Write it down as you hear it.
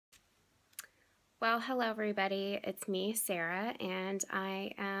Well, hello everybody. It's me, Sarah, and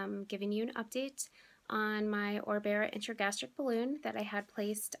I am giving you an update on my Orbera intragastric balloon that I had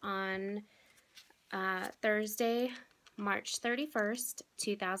placed on Thursday, March 31st,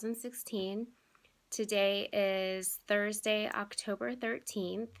 2016. Today is Thursday, October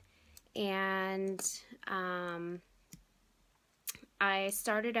 13th, and I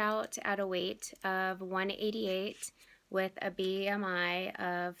started out at a weight of 188 with a BMI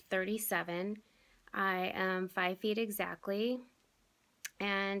of 37. I am 5 feet exactly,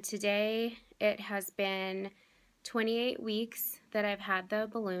 and today it has been 28 weeks that I've had the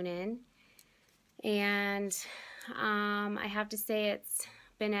balloon in, and I have to say it's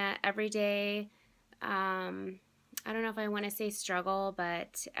been a everyday, I don't know if I want to say struggle,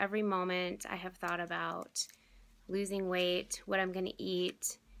 but every moment I have thought about losing weight, what I'm going to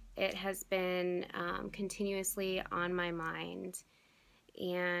eat. It has been continuously on my mind,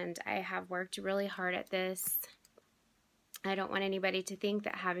 and I have worked really hard at this. I don't want anybody to think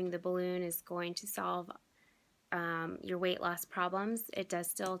that having the balloon is going to solve your weight loss problems. It does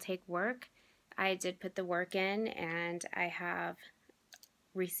still take work. I did put the work in, and I have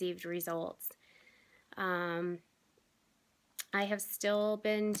received results. I have still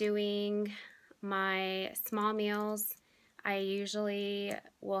been doing my small meals. I usually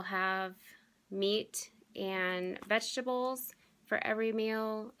will have meat and vegetables for every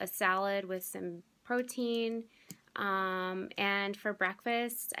meal, a salad with some protein, and for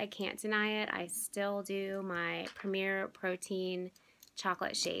breakfast, I can't deny it, I still do my Premier Protein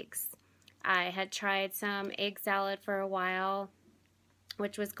chocolate shakes. I had tried some egg salad for a while,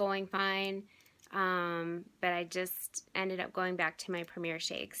 which was going fine, but I just ended up going back to my Premier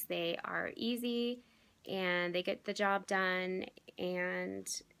shakes. They are easy and they get the job done, and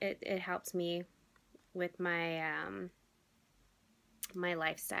it helps me with my my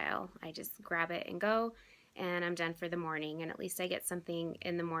lifestyle. I just grab it and go, and I'm done for the morning, and at least I get something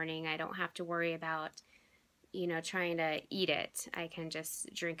in the morning. I don't have to worry about, you know, trying to eat it. I can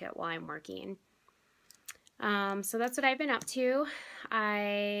just drink it while I'm working. So that's what I've been up to.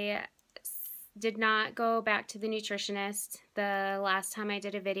 I did not go back to the nutritionist. The last time I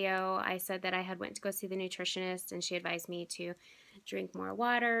did a video, I said that I had went to go see the nutritionist, and she advised me to drink more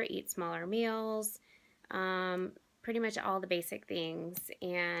water, eat smaller meals, pretty much all the basic things.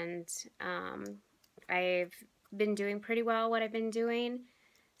 And I've been doing pretty well what I've been doing,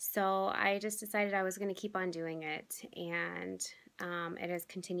 so I just decided I was going to keep on doing it, and it has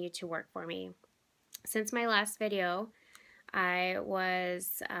continued to work for me. Since my last video, I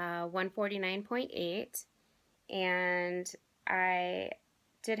was 149.8, and I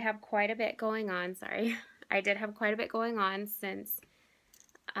did have quite a bit going on. Sorry, I did have quite a bit going on since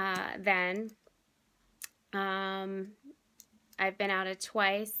then. I've been out of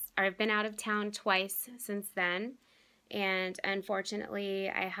town twice since then, and unfortunately,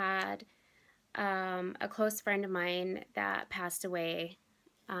 I had a close friend of mine that passed away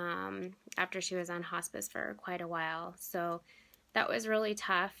after she was on hospice for quite a while. So that was really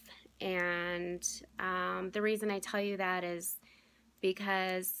tough, and the reason I tell you that is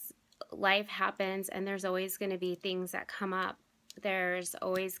because life happens, and there's always going to be things that come up. There's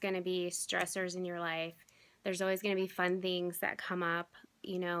always going to be stressors in your life. There's always going to be fun things that come up,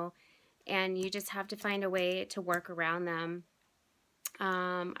 you know, and you just have to find a way to work around them.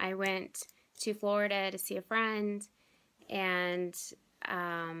 I went to Florida to see a friend, and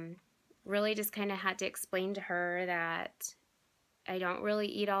really just kind of had to explain to her that I don't really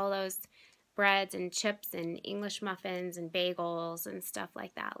eat all those breads and chips and English muffins and bagels and stuff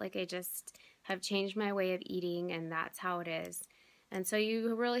like that. Like, I just have changed my way of eating, and that's how it is. And so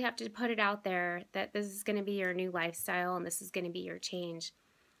you really have to put it out there that this is going to be your new lifestyle, and this is going to be your change,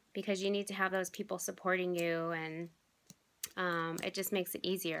 because you need to have those people supporting you, and it just makes it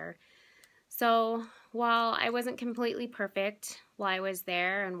easier. So while I wasn't completely perfect while I was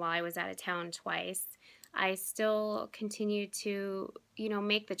there and while I was out of town twice, I still continued to, you know,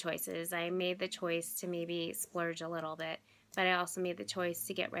 make the choices. I made the choice to maybe splurge a little bit, but I also made the choice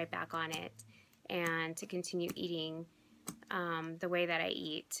to get right back on it and to continue eating the way that I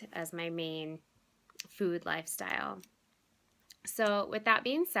eat as my main food lifestyle. So with that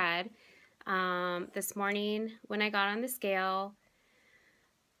being said, this morning when I got on the scale,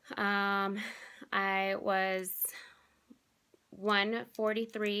 I was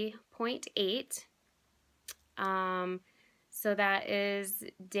 143.8. So that is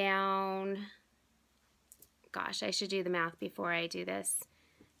down, gosh, I should do the math before I do this.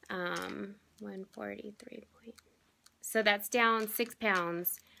 143. So that's down 6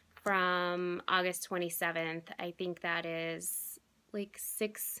 pounds from August 27th. I think that is like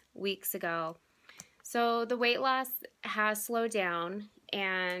 6 weeks ago. So the weight loss has slowed down,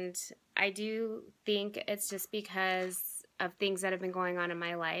 and I do think it's just because of things that have been going on in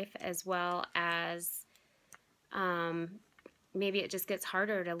my life, as well as maybe it just gets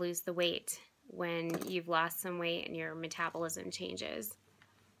harder to lose the weight when you've lost some weight and your metabolism changes.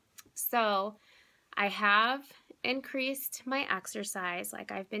 So I have increased my exercise,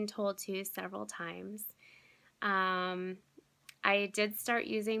 like I've been told to several times. I did start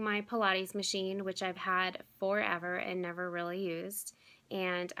using my Pilates machine, which I've had forever and never really used,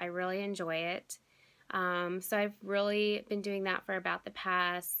 and I really enjoy it. So I've really been doing that for about the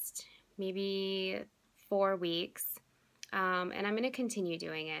past maybe 4 weeks, and I'm going to continue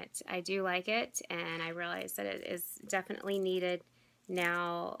doing it. I do like it, and I realize that it is definitely needed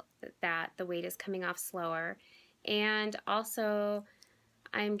now that the weight is coming off slower. And also,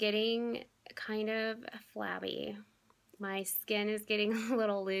 I'm getting kind of flabby. My skin is getting a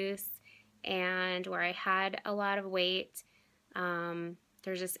little loose, and where I had a lot of weight,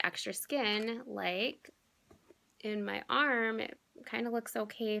 there's just extra skin, like in my arm. It kind of looks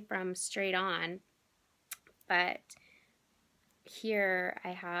okay from straight on, but here I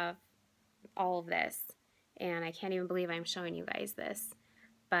have all of this, and I can't even believe I'm showing you guys this,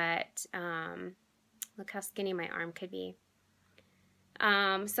 but look how skinny my arm could be.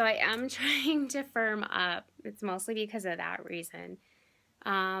 So I am trying to firm up. It's mostly because of that reason.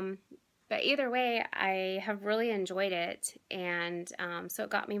 But either way, I have really enjoyed it, and so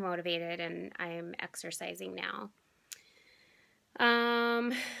it got me motivated, and I'm exercising now.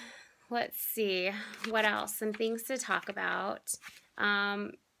 Let's see, what else? Some things to talk about.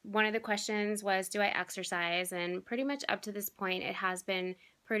 One of the questions was, do I exercise? And pretty much up to this point, it has been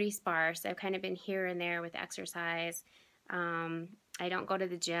pretty sparse. I've kind of been here and there with exercise. I don't go to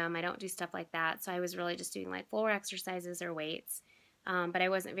the gym. I don't do stuff like that. So I was really just doing like floor exercises or weights. But I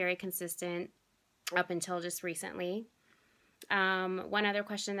wasn't very consistent up until just recently. One other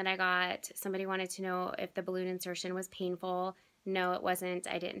question that I got, somebody wanted to know if the balloon insertion was painful. No, it wasn't.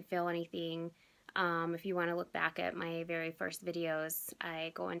 I didn't feel anything. If you want to look back at my very first videos,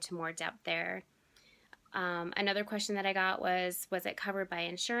 I go into more depth there. Another question that I got was it covered by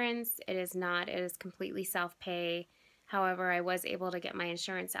insurance? It is not. It is completely self-pay. However, I was able to get my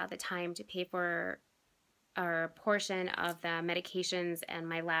insurance at the time to pay for a portion of the medications and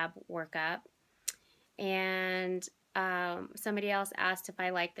my lab workup. And somebody else asked if I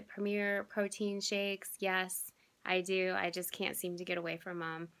like the Premier protein shakes. Yes, I do. I just can't seem to get away from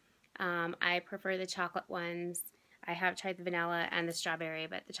them. I prefer the chocolate ones. I have tried the vanilla and the strawberry,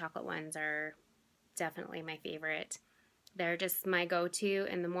 but the chocolate ones are definitely my favorite. They're just my go-to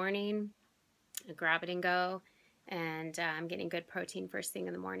in the morning. I grab it and go. And I'm getting good protein first thing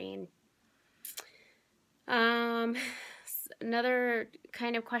in the morning. Another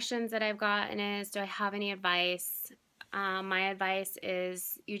kind of questions that I've gotten is, do I have any advice? My advice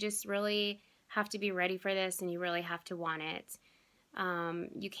is you just really have to be ready for this, and you really have to want it.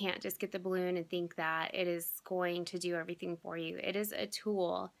 You can't just get the balloon and think that it is going to do everything for you. It is a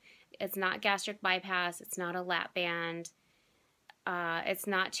tool. It's not gastric bypass. It's not a lap band. It's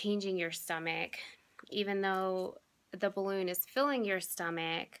not changing your stomach. Even though the balloon is filling your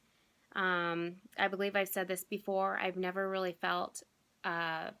stomach, I believe I've said this before, I've never really felt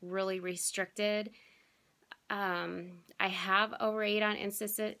really restricted. I have overate on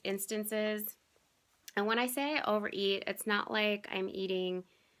instances, and when I say I overeat, it's not like I'm eating,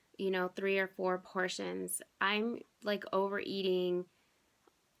 3 or 4 portions. I'm like overeating,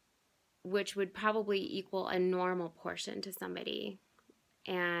 which would probably equal a normal portion to somebody.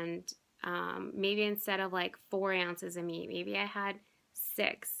 And maybe instead of like 4 ounces of meat, maybe I had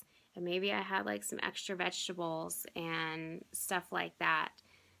 6, and maybe I had like some extra vegetables and stuff like that.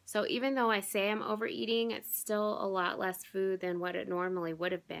 So even though I say I'm overeating, it's still a lot less food than what it normally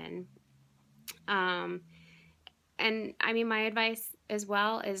would have been. And I mean, my advice as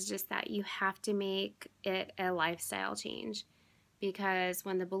well is just that you have to make it a lifestyle change, because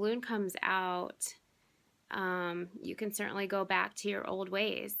when the balloon comes out, you can certainly go back to your old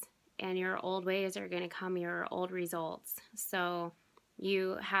ways, and your old ways are going to come your old results. So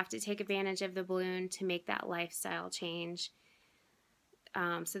you have to take advantage of the balloon to make that lifestyle change,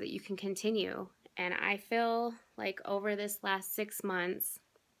 so that you can continue. And I feel like over this last 6 months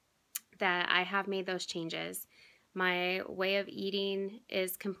that I have made those changes. My way of eating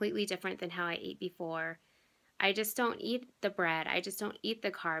is completely different than how I ate before. I just don't eat the bread. I just don't eat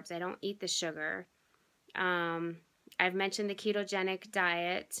the carbs. I don't eat the sugar. I've mentioned the ketogenic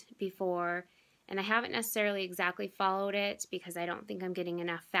diet before, and I haven't necessarily exactly followed it because I don't think I'm getting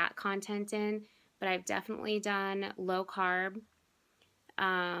enough fat content in, but I've definitely done low carb.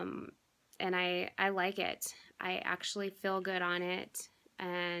 and I like it. I actually feel good on it,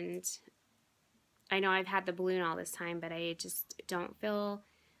 and I know I've had the balloon all this time, but I just don't feel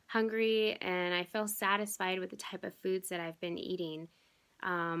hungry, and I feel satisfied with the type of foods that I've been eating.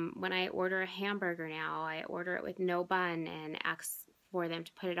 When I order a hamburger now, I order it with no bun and ask for them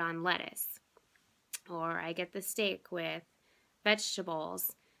to put it on lettuce. Or I get the steak with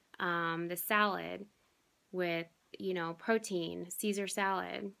vegetables, the salad with, protein, Caesar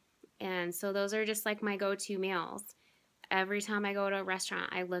salad. And so those are just like my go-to meals. Every time I go to a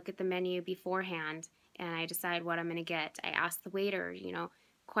restaurant, I look at the menu beforehand and I decide what I'm going to get. I ask the waiter,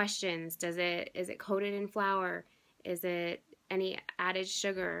 questions. Is it coated in flour? Is it any added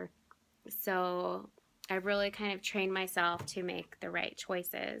sugar? So I really kind of trained myself to make the right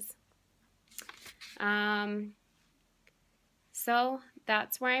choices. So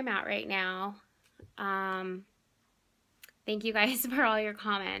that's where I'm at right now. Thank you guys for all your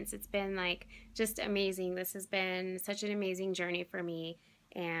comments. It's been just amazing. This has been such an amazing journey for me,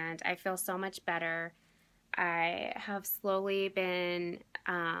 and I feel so much better. I have slowly been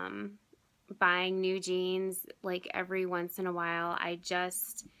buying new jeans every once in a while. I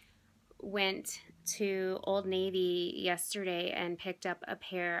just went to Old Navy yesterday and picked up a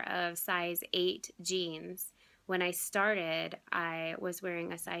pair of size 8 jeans. When I started, I was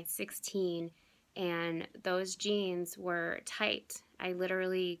wearing a size 16, and those jeans were tight. I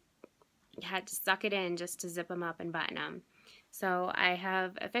literally had to suck it in just to zip them up and button them. So I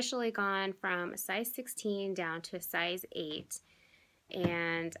have officially gone from a size 16 down to a size 8.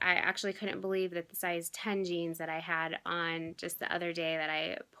 And I actually couldn't believe that the size 10 jeans that I had on just the other day, that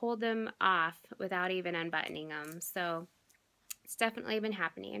I pulled them off without even unbuttoning them. So it's definitely been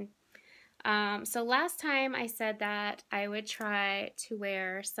happening. So last time I said that I would try to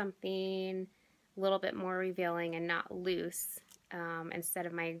wear something a little bit more revealing and not loose, instead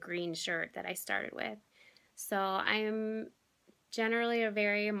of my green shirt that I started with. So I'm generally a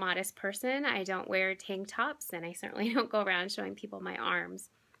very modest person. I don't wear tank tops, and I certainly don't go around showing people my arms,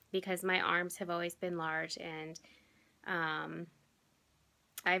 because my arms have always been large, and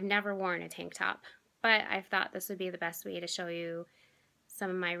I've never worn a tank top. But I thought this would be the best way to show you some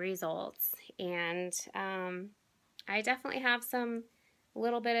of my results. And I definitely have some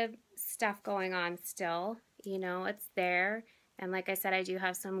little bit of stuff going on still. It's there. And like I said, I do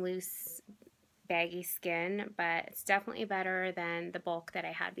have some loose, baggy skin, but it's definitely better than the bulk that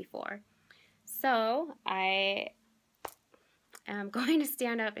I had before. So I am going to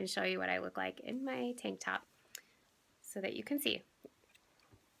stand up and show you what I look like in my tank top so that you can see.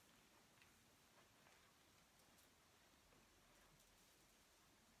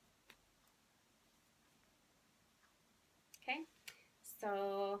 Okay,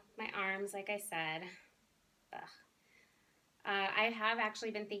 so my arms, like I said, I have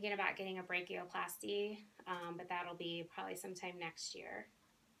actually been thinking about getting a brachioplasty, but that'll be probably sometime next year.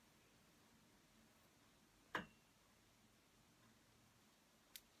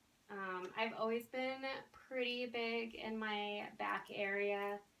 I've always been pretty big in my back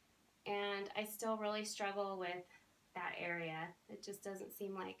area, and I still really struggle with that area. It just doesn't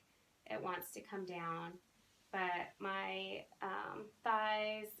seem like it wants to come down. But my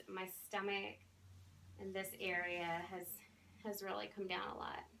thighs, my stomach, and this area has really come down a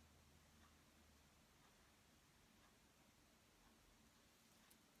lot.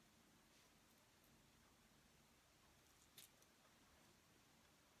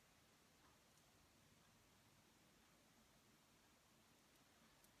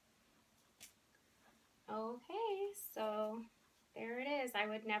 Okay, so there it is. I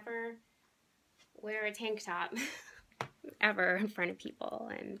would never wear a tank top ever in front of people,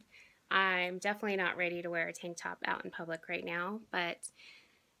 and I'm definitely not ready to wear a tank top out in public right now, but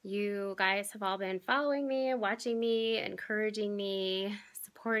you guys have all been following me, watching me, encouraging me,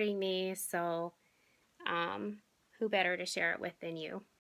 supporting me, so who better to share it with than you?